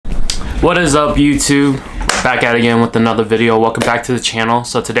What is up, YouTube? Back at it again with another video. Welcome back to the channel.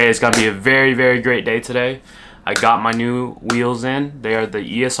 So today is gonna be a very great day today. I got my new wheels in. They are the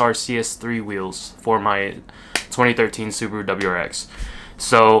ESR CS3 wheels for my 2013 Subaru WRX.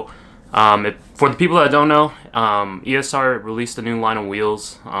 So for the people that don't know, ESR released a new line of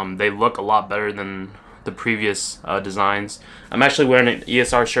wheels. They look a lot better than the previous designs. I'm actually wearing an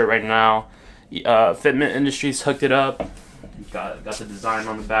ESR shirt right now. Fitment Industries hooked it up. Got the design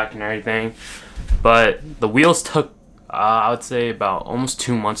on the back and everything, but the wheels took I would say about almost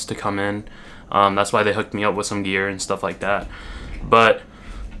 2 months to come in. That's why they hooked me up with some gear and stuff like that. But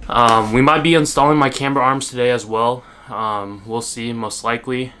we might be installing my camber arms today as well. We'll see, most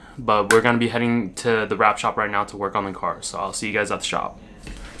likely, but we're gonna be heading to the wrap shop right now to work on the car, so I'll see you guys at the shop.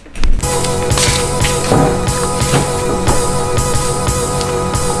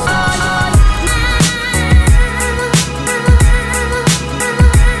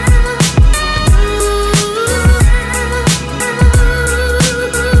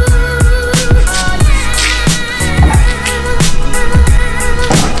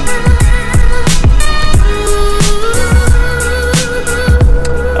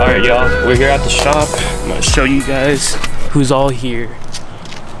 Y'all, we're here at the shop. I'm gonna show you guys who's all here.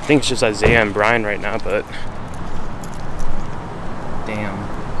 I think it's just Isaiah and Brian right now, but damn,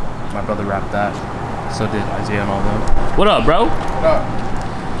 my brother wrapped that. So did Isaiah and all them. What up, bro? What up?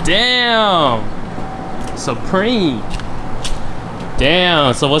 Damn, Supreme.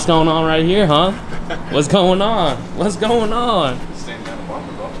 Damn. So what's going on right here, huh? What's going on? What's going on?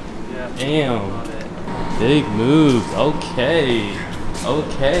 Yeah. Damn. Big move. Okay.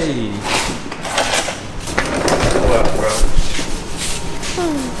 Okay. What up, bro?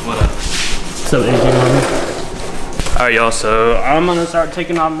 What up? What's up, Adrian? Alright, y'all, so I'm gonna start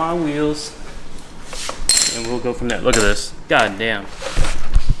taking off my wheels and we'll go from there. Look at this. God damn.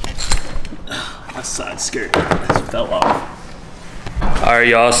 My side skirt just fell off. Alright,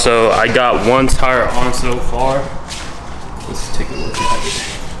 y'all, so I got one tire on so far. Let's take a look at it.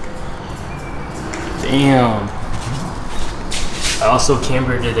 Damn. I also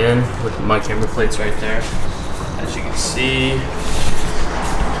cambered it in with my camber plates right there, as you can see.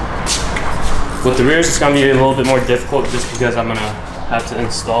 With the rears, it's gonna be a little bit more difficult just because I'm gonna have to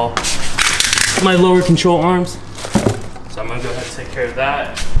install my lower control arms. So I'm gonna go ahead and take care of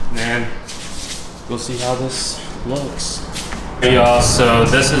that, and then we'll see how this looks. Hey y'all, so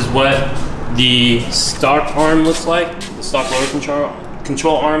this is what the stock arm looks like, the stock lower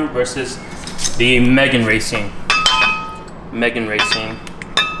control arm versus the Megan Racing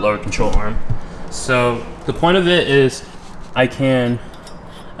lower control arm. So the point of it is I can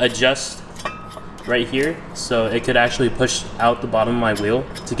adjust right here, so it could actually push out the bottom of my wheel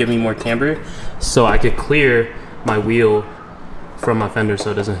to give me more camber, so I could clear my wheel from my fender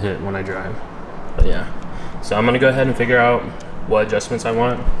so it doesn't hit when I drive. But yeah, so I'm gonna go ahead and figure out what adjustments I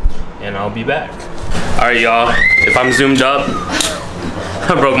want and I'll be back. All right, y'all, if I'm zoomed up,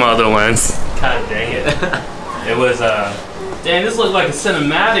 I broke my other lens. God dang it. It was damn, this looked like a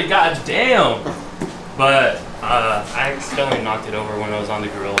cinematic, god damn. But I accidentally knocked it over when I was on the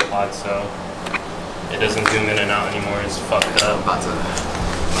Gorilla Pod, so it doesn't zoom in and out anymore. It's fucked up.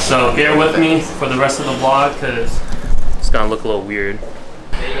 So bear with me for the rest of the vlog because it's gonna look a little weird.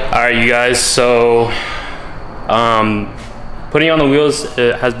 Alright, you guys, so putting on the wheels,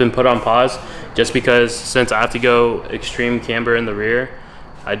 it has been put on pause just because since I have to go extreme camber in the rear,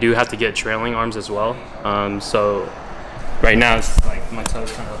 I do have to get trailing arms as well. So right now it's like my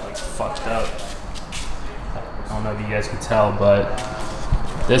toe's kind of like fucked up. I don't know if you guys can tell, but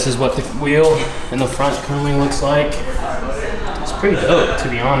this is what the wheel in the front currently looks like. It's pretty dope, to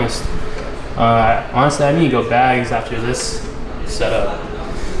be honest. Honestly, I need to go bags after this setup.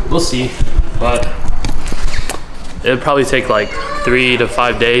 We'll see, but it'll probably take like 3 to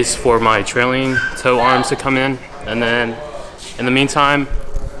 5 days for my trailing toe arms to come in, and then in the meantime,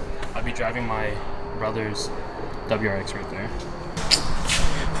 I'll be driving my brother's WRX right there.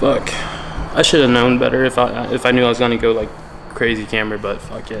 Fuck. I should have known better if I knew I was gonna go like crazy camber, but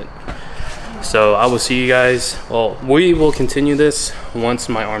fuck it. So I will see you guys. Well, we will continue this once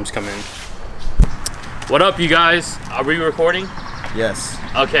my arms come in. What up, you guys? Are we recording? Yes.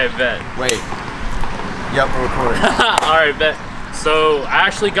 Okay, bet. Wait. Yep, we're recording. All right, bet. So I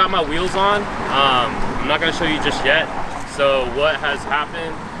actually got my wheels on. I'm not gonna show you just yet. So what has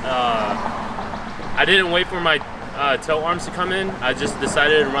happened? I didn't wait for my toe arms to come in. I just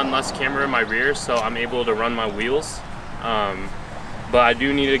decided to run less camber in my rear so I'm able to run my wheels. But I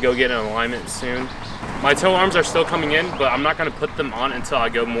do need to go get an alignment soon. My toe arms are still coming in, but I'm not gonna put them on until I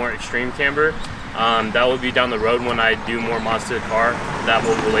go more extreme camber. That will be down the road when I do more mods to the car that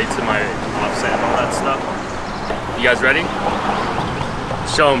will relate to my offset and all that stuff. You guys ready?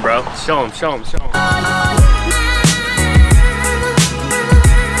 Show them, bro. Show them, show them, show them.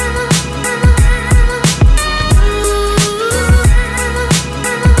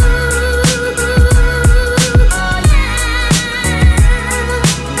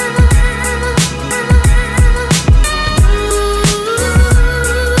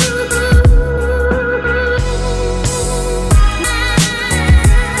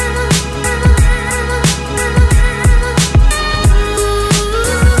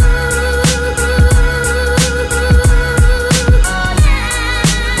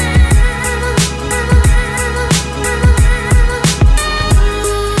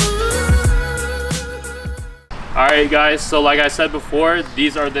 Alright guys, so like I said before,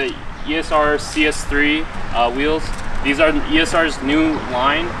 these are the ESR CS3 wheels. These are ESR's new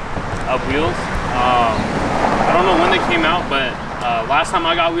line of wheels. I don't know when they came out, but last time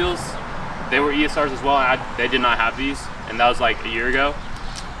I got wheels, they were ESRs as well, and they did not have these, and that was like a year ago.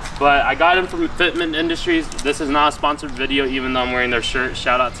 But I got them from Fitment Industries. This is not a sponsored video, even though I'm wearing their shirt.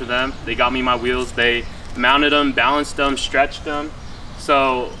 Shout out to them. They got me my wheels. They mounted them, balanced them, stretched them.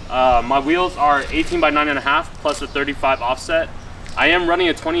 So my wheels are 18 by 9.5 plus a 35 offset. I am running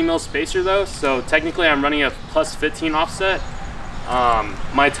a 20 mil spacer though, so technically I'm running a plus 15 offset.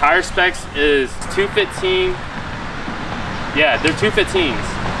 My tire specs is 215. Yeah, they're 215s,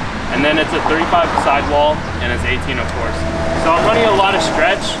 and then it's a 35 sidewall, and it's 18 of course. So I'm running a lot of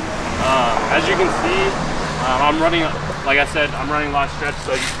stretch. As you can see, I'm running, like I said, I'm running a lot of stretch,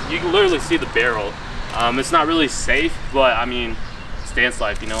 so you can literally see the barrel. It's not really safe, but I mean, stance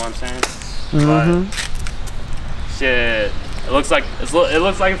life, you know what I'm saying? Mm-hmm. But shit, it looks like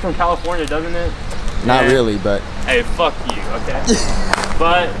it's from California, doesn't it? Not really, but hey, fuck you, okay?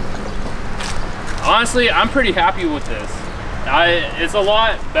 But honestly, I'm pretty happy with this. It's a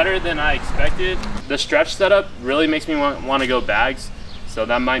lot better than I expected. The stretch setup really makes me want to go bags, so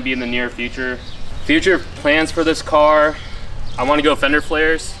that might be in the near future. Future plans for this car, I want to go fender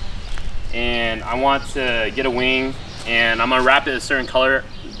flares, and I want to get a wing, and I'm gonna wrap it a certain color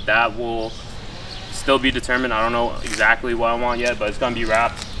that will still be determined. I don't know exactly what I want yet, but it's gonna be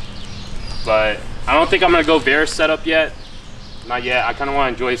wrapped. But I don't think I'm gonna go Bear setup yet. Not yet. I kind of want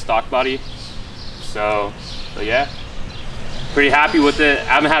to enjoy stock body. So, but yeah, pretty happy with it. I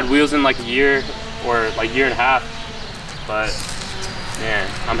haven't had wheels in like a year or like year and a half, but man,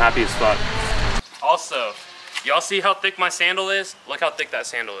 I'm happy as fuck. Also, y'all see how thick my sandal is? Look how thick that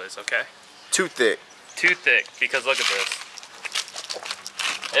sandal is, okay? too thick. Too thick, because look at this.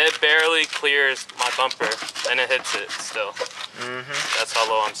 It barely clears my bumper, and it hits it still. Mm-hmm. That's how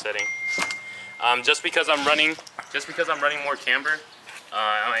low I'm sitting. Just because I'm running more camber,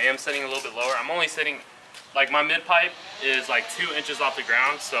 I am sitting a little bit lower. I'm only sitting, like my mid pipe is like 2 inches off the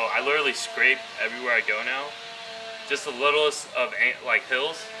ground, so I literally scrape everywhere I go now. Just the littlest of like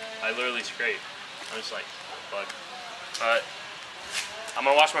hills, I literally scrape. I'm just like, fuck. But I'm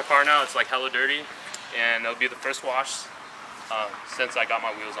gonna wash my car now. It's like hella dirty, and it'll be the first wash since I got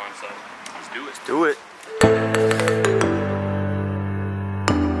my wheels on. So let's do it. Let's do it.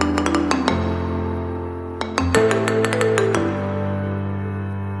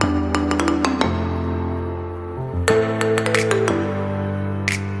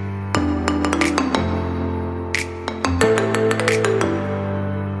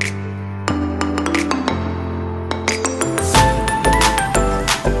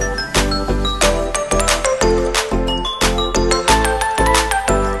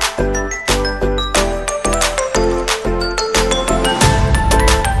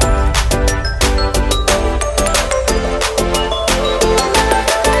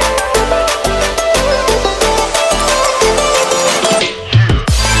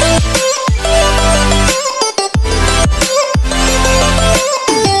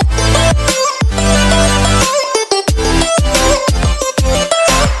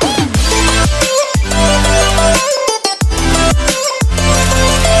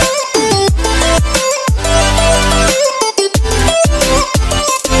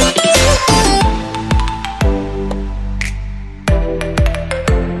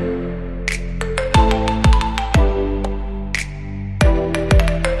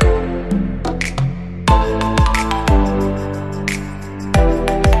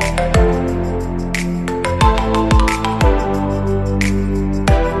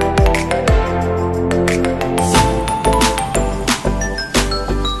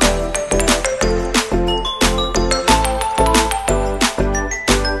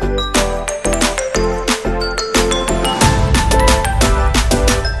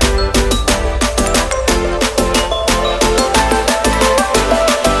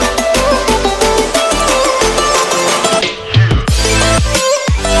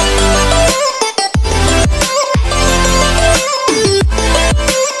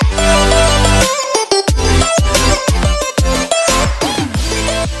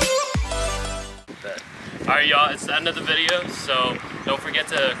 Alright y'all, it's the end of the video, so don't forget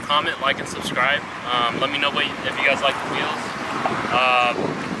to comment, like, and subscribe. Let me know if you guys like the wheels.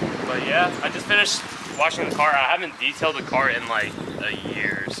 But yeah, I just finished washing the car. I haven't detailed the car in like a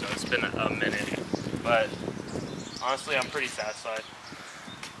year, so it's been a minute. But honestly, I'm pretty satisfied.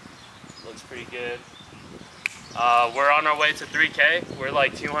 Looks pretty good. We're on our way to 3K. We're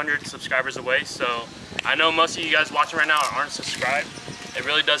like 200 subscribers away, so I know most of you guys watching right now aren't subscribed. It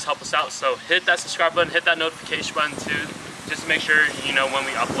really does help us out, so hit that subscribe button, hit that notification button too, just to make sure you know when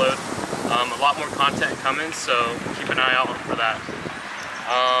we upload. A lot more content coming, so keep an eye out for that.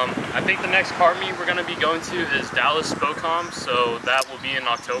 I think the next car meet we're going to be going to is Dallas Spocom, so that will be in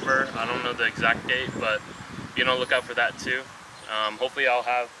October. I don't know the exact date, but be on the lookout for that too. Hopefully I'll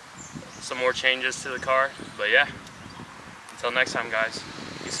have some more changes to the car, but yeah, until next time guys,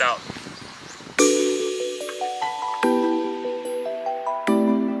 peace out.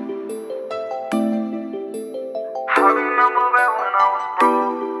 I remember back when I was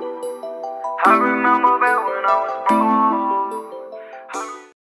broke. I remember back when I was